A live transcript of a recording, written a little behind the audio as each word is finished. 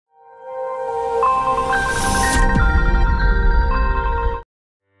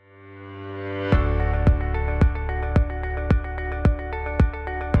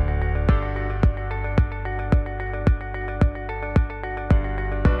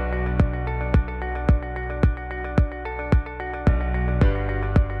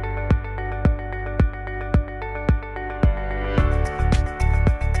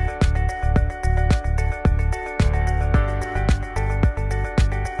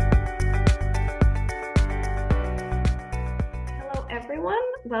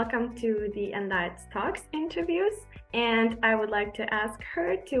Welcome to the ENDietS Talks interviews. And I would like to ask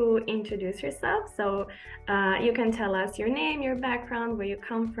her to introduce herself. So you can tell us your name, your background, where you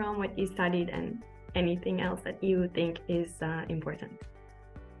come from, what you studied, and anything else that you think is important.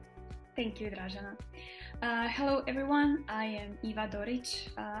 Thank you, Dražana. Hello, everyone. I am Iva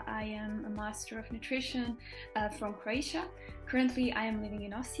Doric. I am a Master of Nutrition from Croatia. Currently, I am living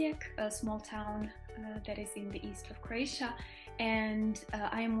in Osijek, a small town that is in the east of Croatia, and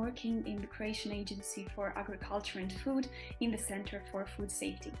I am working in the Croatian Agency for Agriculture and Food in the Center for Food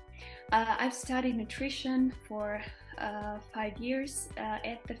Safety. I've studied nutrition for 5 years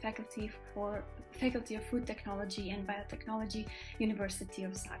at the Faculty of Food Technology and Biotechnology, University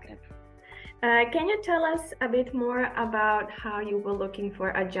of Zagreb. Can you tell us a bit more about how you were looking for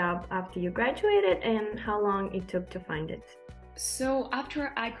a job after you graduated and how long it took to find it? So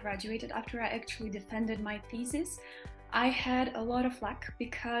after I graduated, after I actually defended my thesis, I had a lot of luck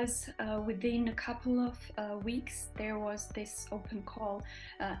because within a couple of weeks there was this open call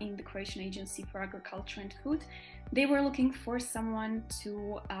in the Croatian Agency for Agriculture and Food. They were looking for someone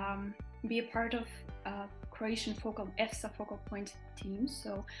to be a part of Croatian EFSA focal point team.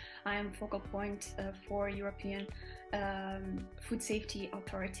 So I am focal point for European Food Safety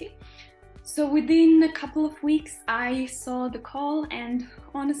Authority. So within a couple of weeks I saw the call, and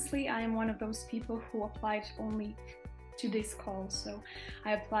honestly I am one of those people who applied only to this call. So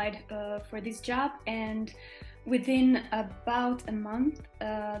I applied for this job, and within about a month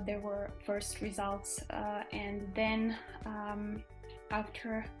there were first results, and then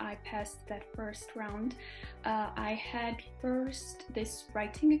after I passed that first round, I had first this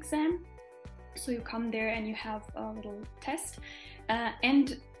writing exam. So you come there and you have a little test,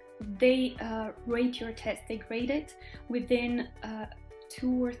 and they rate your test. They grade it within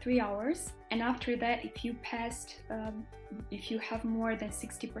 2 or 3 hours, and after that, if you passed, if you have more than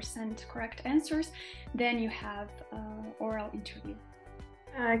 60% correct answers, then you have oral interview.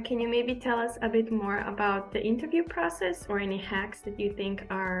 Can you maybe tell us a bit more about the interview process or any hacks that you think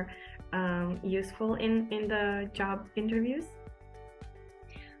are useful in the job interviews?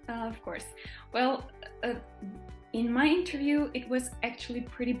 Of course. Well, in my interview, it was actually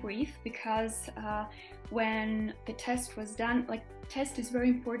pretty brief because when the test was done, test is a very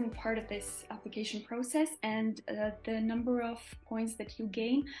important part of this application process, and the number of points that you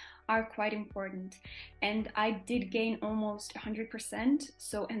gain are quite important. And I did gain almost 100%,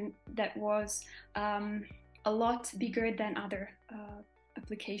 and that was a lot bigger than other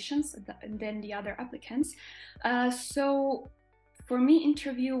applications, than the other applicants. So for me,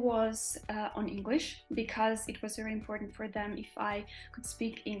 interview was on English because it was very important for them if I could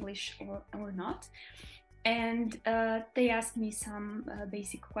speak English or not. And they asked me some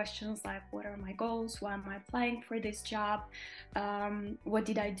basic questions like, what are my goals? Why am I applying for this job? What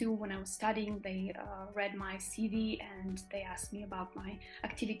did I do when I was studying? They read my CV and they asked me about my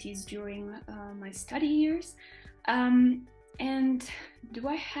activities during my study years. And do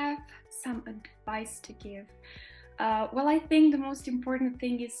I have some advice to give? Well, I think the most important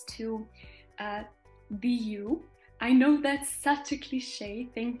thing is to be you. I know that's such a cliche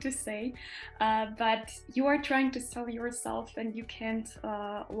thing to say, but you are trying to sell yourself and you can't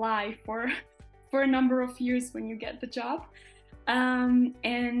lie for a number of years when you get the job.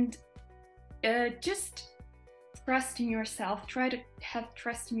 And just trust in yourself. Try to have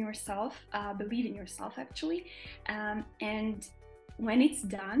trust in yourself, believe in yourself actually. And when it's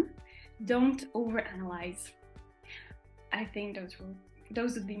done, don't overanalyze. I think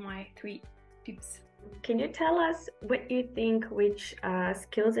those would be my 3 tips. Can you tell us what you think, which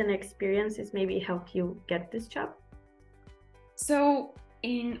skills and experiences maybe help you get this job? So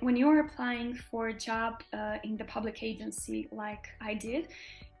when you're applying for a job in the public agency like I did,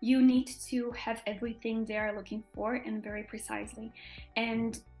 you need to have everything they are looking for, and very precisely.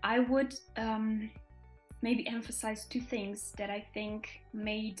 And I would maybe emphasize 2 things that I think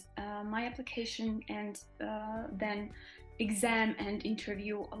made my application and then exam and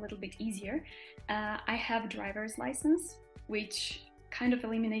interview a little bit easier. I have a driver's license, which kind of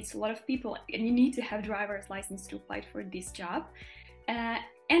eliminates a lot of people, and you need to have a driver's license to apply for this job.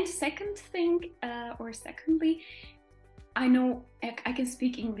 And secondly, I know I can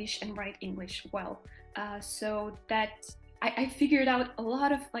speak English and write English well, so that I figured out a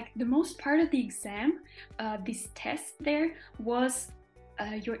lot of, the most part of the exam, this test there was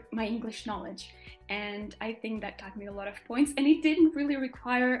my English knowledge, and I think that got me a lot of points, and it didn't really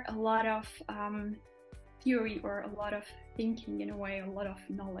require a lot of theory or a lot of thinking, in a way, a lot of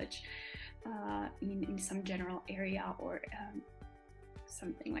knowledge in some general area or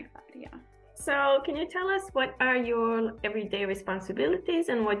something like that, yeah. So can you tell us what are your everyday responsibilities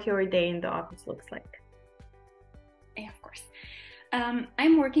and what your day in the office looks like? Yeah, of course.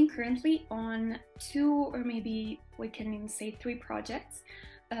 I'm working currently on 2, or maybe we can even say 3 projects.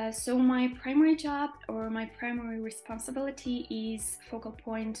 So my primary job or my primary responsibility is focal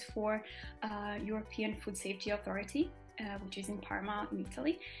point for European Food Safety Authority, which is in Parma, in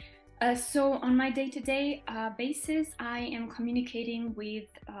Italy. So on my day-to-day basis, I am communicating with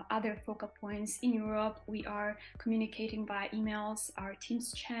other focal points in Europe. We are communicating by emails, our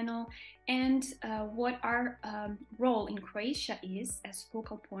Teams channel, and what our role in Croatia is as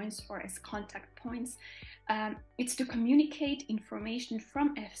focal points or as contact points. It's to communicate information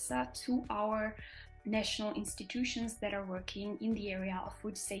from EFSA to our national institutions that are working in the area of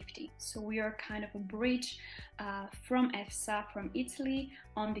food safety. So we are kind of a bridge from EFSA, from Italy,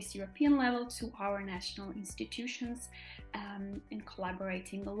 on this European level to our national institutions, and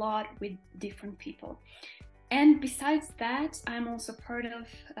collaborating a lot with different people. And besides that, I'm also part of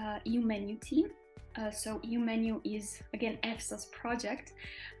EU Menu team. So EU Menu is, again, EFSA's project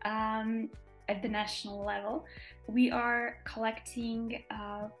at the national level. We are collecting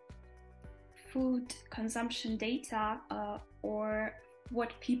food consumption data or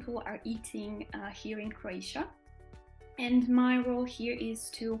what people are eating here in Croatia. And my role here is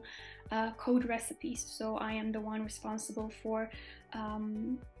to code recipes. So I am the one responsible for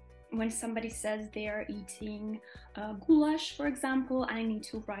when somebody says they are eating goulash, for example, I need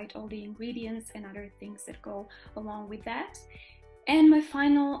to write all the ingredients and other things that go along with that. And my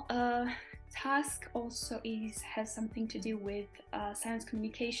final task also has something to do with science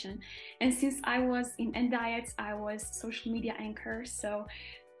communication. And since I was in ENDietS, I was social media anchor, so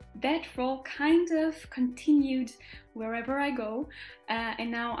that role kind of continued wherever I go, and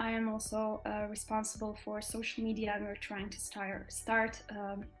now I am also responsible for social media, and we're trying to start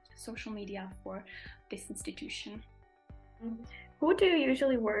social media for this institution. Who do you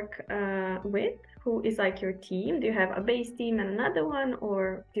usually work with? Who is like your team? Do you have a base team and another one,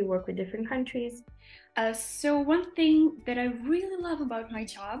 or do you work with different countries? So one thing that I really love about my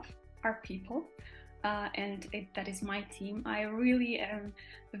job are people, and that is my team. I really am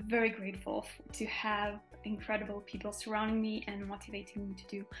very grateful to have incredible people surrounding me and motivating me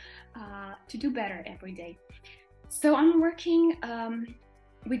to do better every day. So I'm working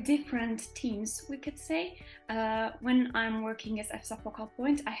with different teams, we could say. When I'm working as EFSA focal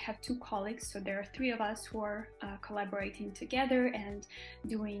point, I have 2 colleagues, so there are 3 of us who are collaborating together and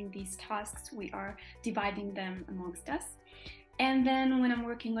doing these tasks. We are dividing them amongst us. And then when I'm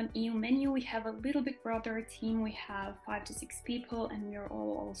working on EU Menu, we have a little bit broader team. We have 5 to 6 people, and we are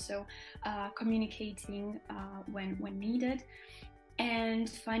all also communicating when needed. And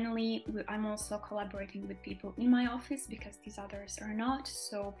finally, I'm also collaborating with people in my office because these others are not.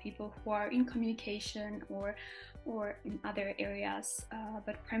 So people who are in communication or in other areas,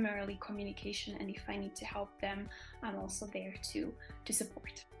 but primarily communication. And if I need to help them, I'm also there to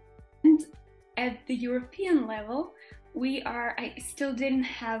support. And at the European level, I still didn't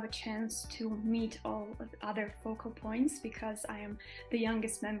have a chance to meet all of the other focal points because I am the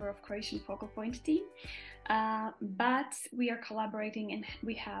youngest member of Croatian focal point team. But we are collaborating and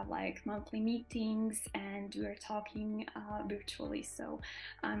we have like monthly meetings and we're talking virtually. So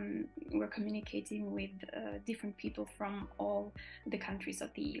we're communicating with different people from all the countries of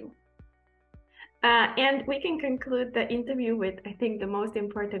the EU. And we can conclude the interview with, I think, the most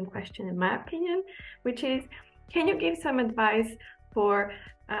important question in my opinion, which is, can you give some advice for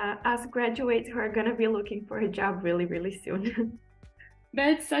us graduates who are going to be looking for a job really, really soon?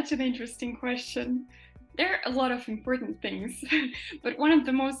 That's such an interesting question. There are a lot of important things, but one of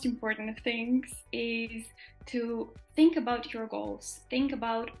the most important things is to think about your goals. Think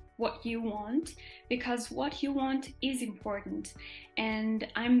about what you want, because what you want is important. And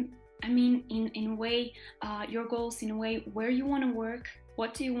I mean, in a way, your goals in a way, where you want to work,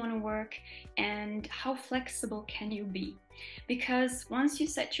 what do you want to work, and how flexible can you be? Because once you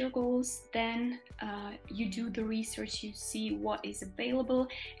set your goals, then you do the research, you see what is available,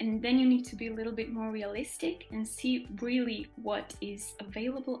 and then you need to be a little bit more realistic and see really what is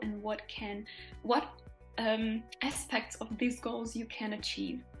available and what aspects of these goals you can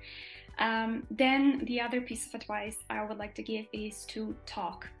achieve. Then the other piece of advice I would like to give is to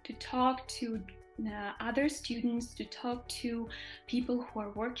talk to other students, to talk to people who are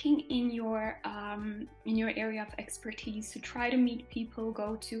working in your area of expertise, to try to meet people,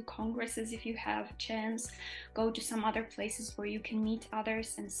 go to congresses if you have a chance, go to some other places where you can meet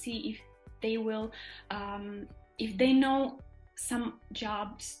others and see if they will, if they know some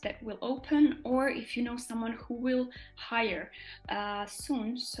jobs that will open, or if you know someone who will hire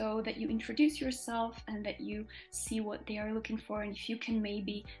soon, so that you introduce yourself and that you see what they are looking for, and if you can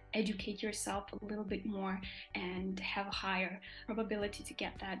maybe educate yourself a little bit more and have a higher probability to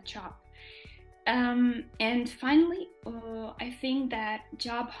get that job. And finally, I think that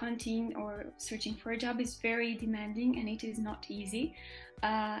job hunting or searching for a job is very demanding and it is not easy.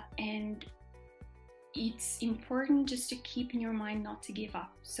 And it's important just to keep in your mind not to give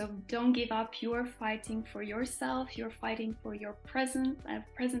up. So don't give up. You're fighting for yourself. You're fighting for your present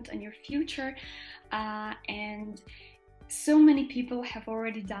and your future. And so many people have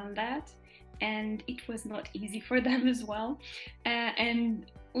already done that, and it was not easy for them as well. And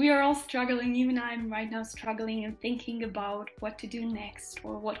we are all struggling. Even I'm right now struggling and thinking about what to do next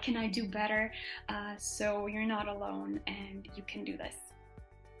or what can I do better. So you're not alone, and you can do this.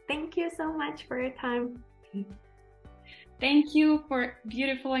 Thank you so much for your time. Thank you for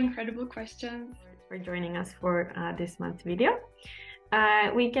beautiful, incredible questions. For joining us for this month's video.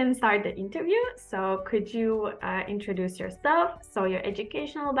 We can start the interview. So could you introduce yourself, so your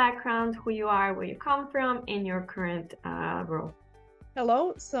educational background, who you are, where you come from, and your current role?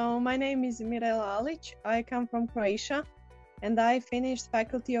 Hello, so my name is Mirela Alić. I come from Croatia, and I finished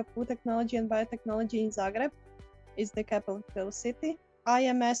Faculty of Food Technology and Biotechnology in Zagreb. It's the capital city. I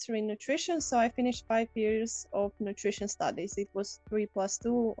am master in nutrition, so I finished 5 years of nutrition studies. It was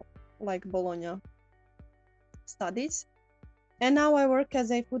 3+2, like Bologna studies. And now I work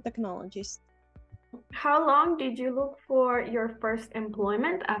as a food technologist. How long did you look for your first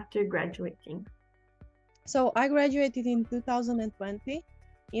employment after graduating? So I graduated in 2020.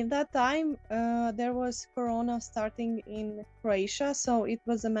 In that time, there was Corona starting in Croatia, so it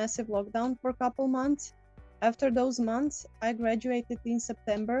was a massive lockdown for a couple months. After those months, I graduated in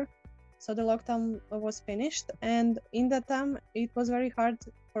September, so the lockdown was finished. And in that time, it was very hard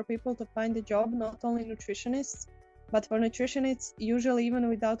for people to find a job, not only nutritionists, but for nutritionists, usually even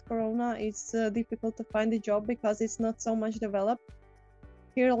without Corona, it's difficult to find a job because it's not so much developed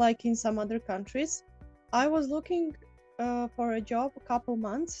here like in some other countries. I was looking for a job a couple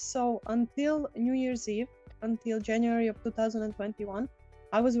months, so until New Year's Eve, until January of 2021,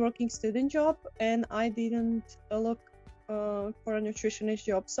 I was working student job, and I didn't look for a nutritionist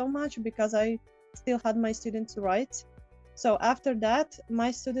job so much because I still had my students' rights. So after that,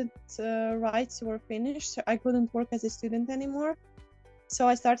 my student rights were finished. I couldn't work as a student anymore. So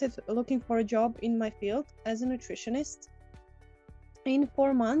I started looking for a job in my field as a nutritionist. In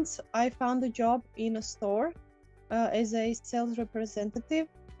 4 months, I found a job in a store as a sales representative,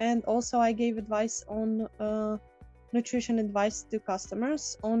 and also I gave advice on nutrition advice to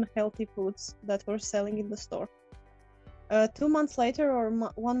customers on healthy foods that were selling in the store. 2 months later, or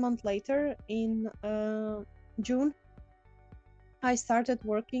 1 month later, in June, I started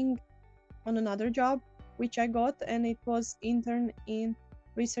working on another job which I got, and it was intern in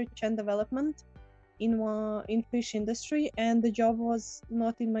research and development in fish industry, and the job was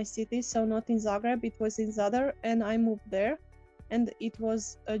not in my city, so not in Zagreb, it was in Zadar, and I moved there, and it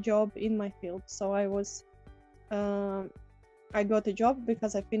was a job in my field. So I got a job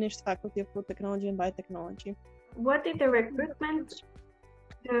because I finished Faculty of Food Technology and Biotechnology. What did the recruitment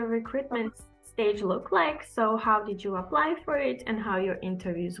stage look like? So how did you apply for it and how your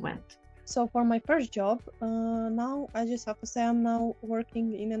interviews went? So for my first job, now I just have to say I'm now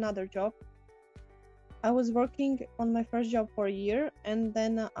working in another job. I was working on my first job for a year, and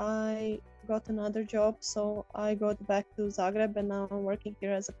then I got another job, so I got back to Zagreb, and now I'm working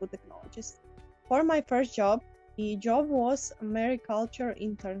here as a food technologist. For my first job, the job was Mariculture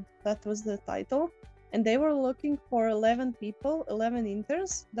intern. That was the title. And they were looking for 11 people, 11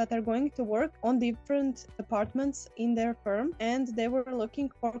 interns that are going to work on different departments in their firm. And they were looking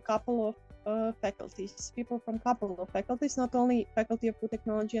for a couple of faculties, people from a couple of faculties, not only Faculty of Food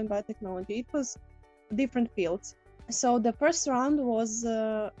Technology and Biotechnology. It was different fields. So the first round was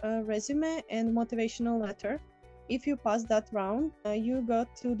a resume and motivational letter. If you pass that round, you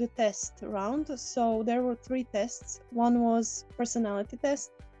got to the test round. So there were 3 tests. One was personality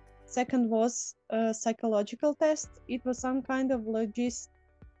test. Second was a psychological test. It was some kind of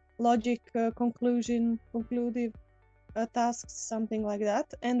logic conclusive tasks, something like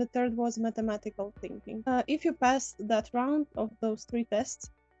that. And the third was mathematical thinking. If you passed that round of those 3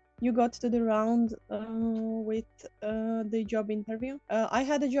 tests, you got to the round with the job interview. I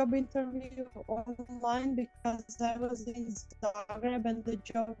had a job interview online because I was in Zagreb and the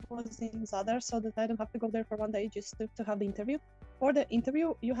job was in Zadar, so that I don't have to go there for 1 day just to have the interview. For the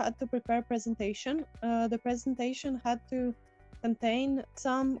interview, you had to prepare a presentation. The presentation had to contain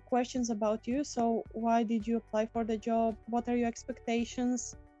some questions about you. So why did you apply for the job? What are your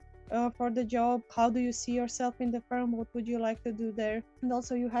expectations for the job? How do you see yourself in the firm? What would you like to do there? And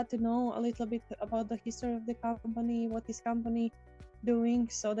also you had to know a little bit about the history of the company, what is company doing,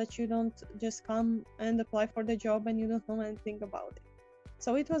 so that you don't just come and apply for the job and you don't know anything about it.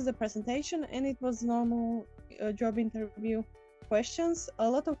 So it was the presentation, and it was normal job interview questions. A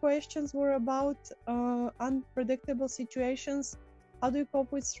lot of questions were about unpredictable situations. How do you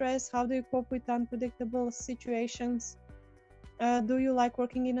cope with stress? How do you cope with unpredictable situations? Do you like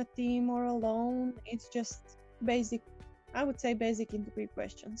working in a team or alone? It's just basic, I would say basic interview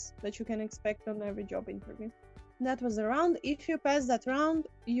questions that you can expect on every job interview. That was the round. If you pass that round,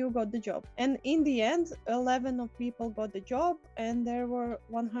 you got the job. And in the end, 11 of people got the job, and there were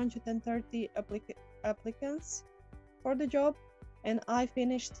 130 applicants for the job. And I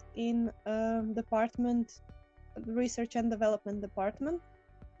finished in department, research and development department.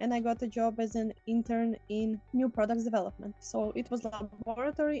 And I got a job as an intern in new products development. So it was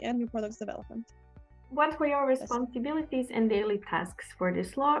laboratory and new products development. What were your responsibilities and daily tasks for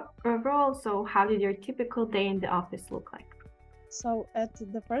this role? So how did your typical day in the office look like? So at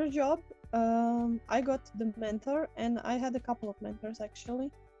the first job, I got the mentor, and I had a couple of mentors actually,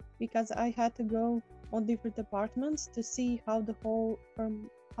 because I had to go on different departments to see how the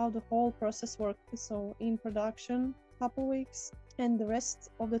whole process worked. So in production, couple weeks, and the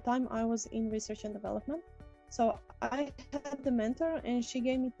rest of the time I was in research and development. So I had the mentor, and she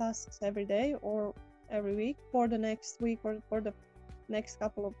gave me tasks every day or every week for the next week or for the next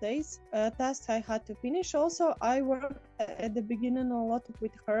couple of days. Tasks I had to finish. Also, I worked at the beginning a lot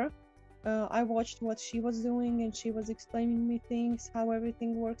with her. I watched what she was doing, and she was explaining me things, how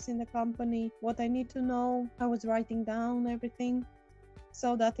everything works in the company, what I need to know. I was writing down everything.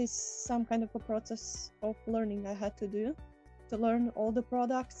 So that is some kind of a process of learning I had to do to learn all the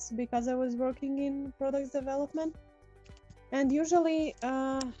products, because I was working in products development. And usually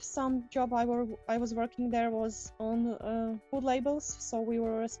some job I was working there was on food labels. So we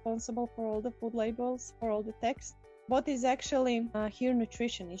were responsible for all the food labels, for all the text. What is actually here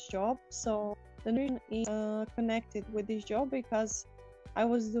nutritionist job. So the nutrition is connected with this job, because I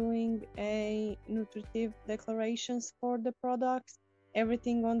was doing a nutritive declarations for the products,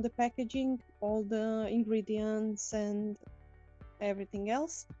 everything on the packaging, all the ingredients and everything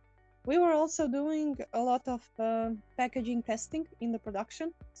else. We were also doing a lot of packaging testing in the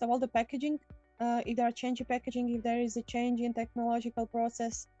production. So all the packaging, if there are change in packaging, if there is a change in technological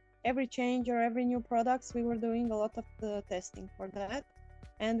process, every change or every new products, we were doing a lot of the testing for that.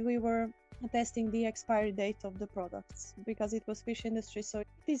 And we were testing the expiry date of the products, because it was fish industry. So it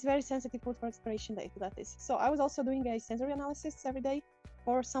is very sensitive food for expiration date, that is. So I was also doing a sensory analysis every day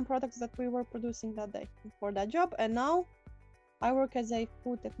for some products that we were producing that day for that job. And now I work as a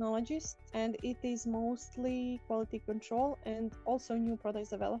food technologist, and it is mostly quality control and also new products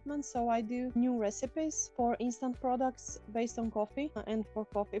development. So I do new recipes for instant products based on coffee and for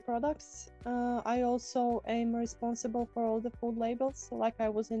coffee products. I also am responsible for all the food labels, like I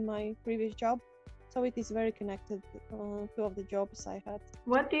was in my previous job. So it is very connected to of the jobs I had.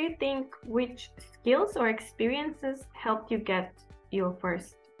 What do you think, which skills or experiences helped you get your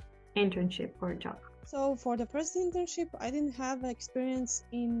first internship or job? So for the first internship, I didn't have experience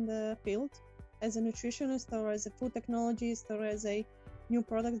in the field as a nutritionist or as a food technologist or as a new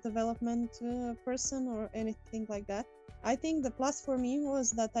product development person or anything like that. I think the plus for me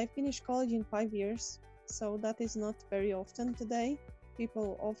was that I finished college in 5 years. So that is not very often today.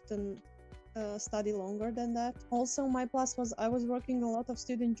 People often study longer than that. Also, my plus was I was working a lot of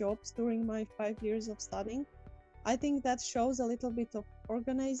student jobs during my 5 years of studying. I think that shows a little bit of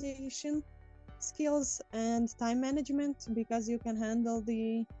organization skills and time management, because you can handle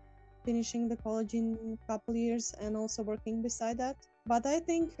the finishing the college in a couple years and also working beside that. But I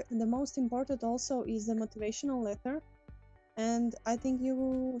think the most important also is the motivational letter, and I think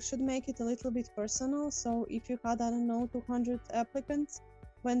you should make it a little bit personal. So if you had, I don't know, 200 applicants,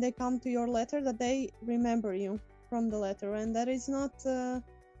 when they come to your letter, that they remember you from the letter, and that is not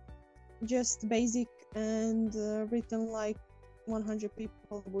just basic and written like 100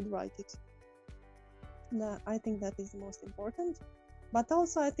 people would write it. I think that is the most important. But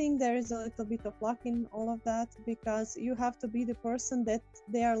also I think there is a little bit of luck in all of that, because you have to be the person that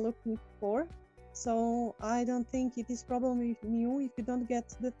they are looking for. So I don't think it is problem with you if you don't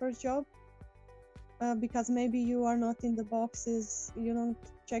get the first job, because maybe you are not in the boxes, you don't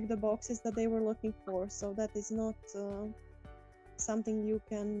check the boxes that they were looking for. So that is not something you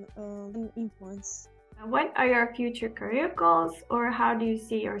can influence. What are your future career goals, or how do you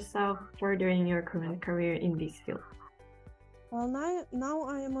see yourself furthering your current career in this field? Well, now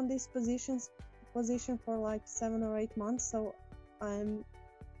I am on this position for like 7 or 8 months, so I'm,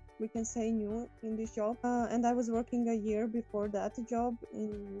 we can say, new in this job. And I was working a year before that job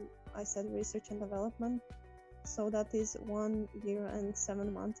in, I said, research and development. So that is 1 year and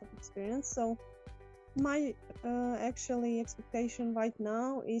 7 months of experience. So my actually expectation right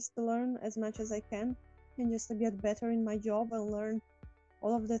now is to learn as much as I can and just to get better in my job and learn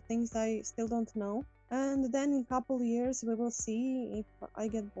all of the things I still don't know. And then in a couple years we will see if I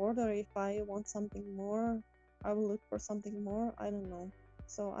get bored or if I want something more. I will look for something more. I don't know.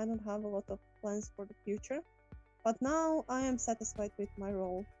 So I don't have a lot of plans for the future. But now I am satisfied with my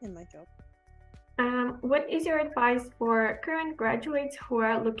role in my job. What is your advice for current graduates who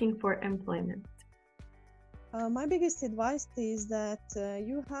are looking for employment? My biggest advice is that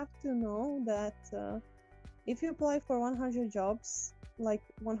you have to know that if you apply for 100 jobs, like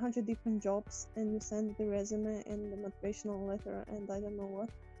 100 different jobs, and you send the resume and the motivational letter and I don't know what,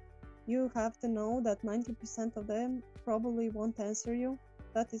 you have to know that 90% of them probably won't answer you.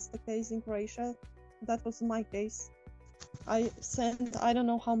 That is the case in Croatia. That was my case. I sent I don't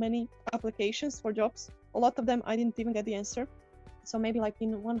know how many applications for jobs. A lot of them I didn't even get the answer. So maybe like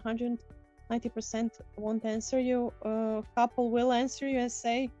in 100, 90% won't answer you. A couple will answer you and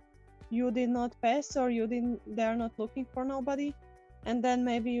say you did not pass or they are not looking for nobody. And then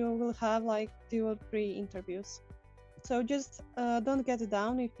maybe you will have like 2 or 3 interviews. So just don't get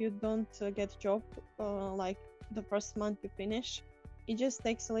down if you don't get a job like the first month you finish. It just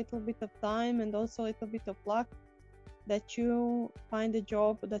takes a little bit of time and also a little bit of luck that you find a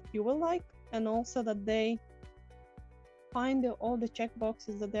job that you will like, and also that they find all the check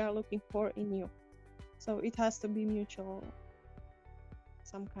boxes that they are looking for in you. So it has to be mutual,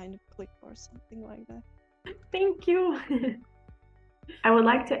 some kind of click or something like that. Thank you. I would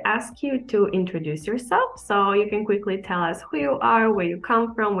like to ask you to introduce yourself, so you can quickly tell us who you are, where you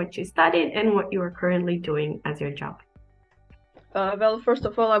come from, what you studied, and what you are currently doing as your job. Well, first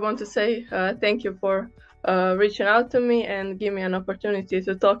of all, I want to say thank you for reaching out to me and give me an opportunity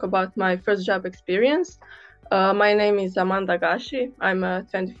to talk about my first job experience. My name is Amanda Gashi. I'm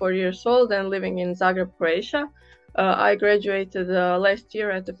 24 years old and living in Zagreb, Croatia. I graduated last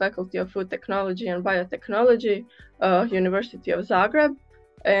year at the Faculty of Food Technology and Biotechnology, University of Zagreb,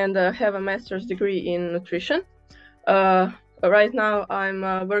 and have a master's degree in nutrition. Right now,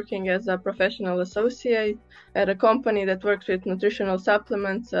 I'm working as a professional associate at a company that works with nutritional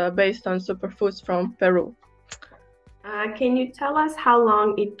supplements based on superfoods from Peru. Can you tell us how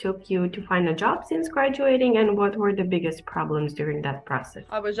long it took you to find a job since graduating, and what were the biggest problems during that process?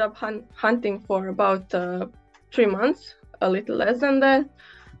 I was job hunting for about 3 months, a little less than that.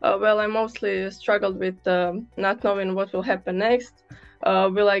 Well, I mostly struggled with not knowing what will happen next.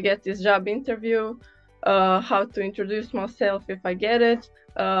 Will I get this job interview? How to introduce myself if I get it?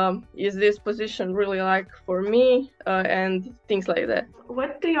 Is this position really like for me? And things like that.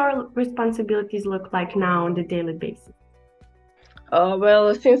 What do your responsibilities look like now on the daily basis?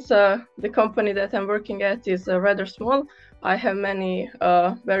 Well, since the company that I'm working at is rather small, I have many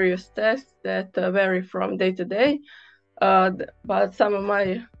various tasks that vary from day to day. But some of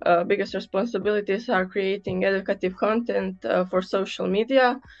my biggest responsibilities are creating educative content for social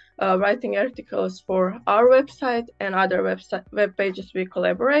media, writing articles for our website and other web pages we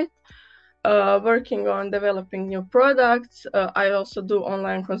collaborate, working on developing new products. I also do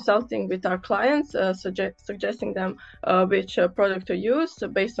online consulting with our clients, suggesting them which product to use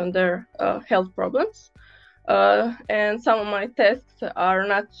based on their health problems. And some of my tasks are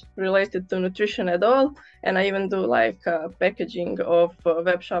not related to nutrition at all, and I even do like packaging of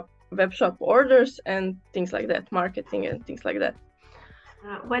web shop orders and things like that, marketing and things like that.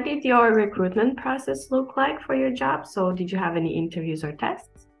 What did your recruitment process look like for your job? So did you have any interviews or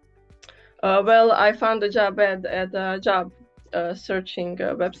tests? Well, I found a job ad at a job searching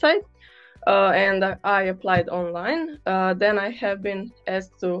website, and I applied online. Then I have been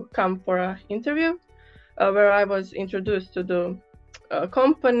asked to come for an interview, where I was introduced to the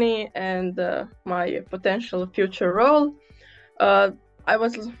company and my potential future role. I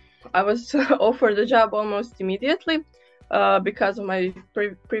was offered the job almost immediately because of my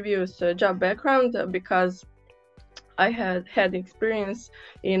previous job background, because I had experience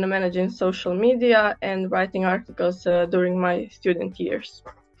in managing social media and writing articles during my student years.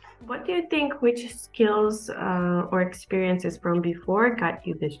 What do you think, which skills or experiences from before got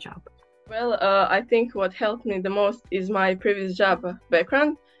you this job? Well, I think what helped me the most is my previous job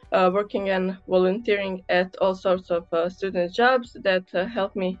background, working and volunteering at all sorts of student jobs that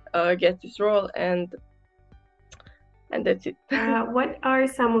helped me get this role. And and that's it. What are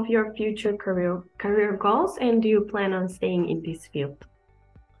some of your future career goals, and do you plan on staying in this field?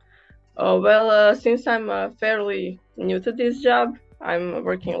 Well, since I'm fairly new to this job, I'm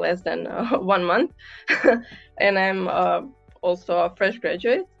working less than 1 month, and I'm also a fresh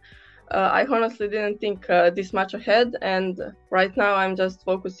graduate. I honestly didn't think this much ahead, and right now I'm just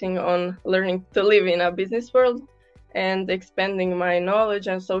focusing on learning to live in a business world and expanding my knowledge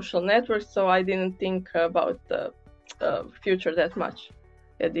and social networks, so I didn't think about the future that much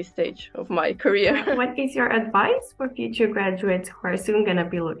at this stage of my career. What is your advice for future graduates who are soon going to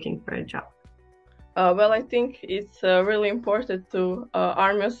be looking for a job? Well, I think it's really important to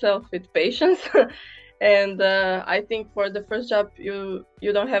arm yourself with patience. And I think for the first job, you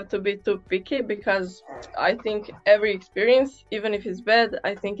don't have to be too picky, because I think every experience, even if it's bad,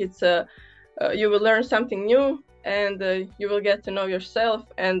 I think it's you will learn something new, and you will get to know yourself,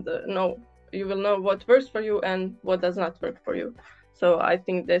 and you will know what works for you and what does not work for you. So I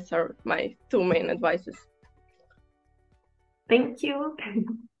think these are my two main advices. Thank you.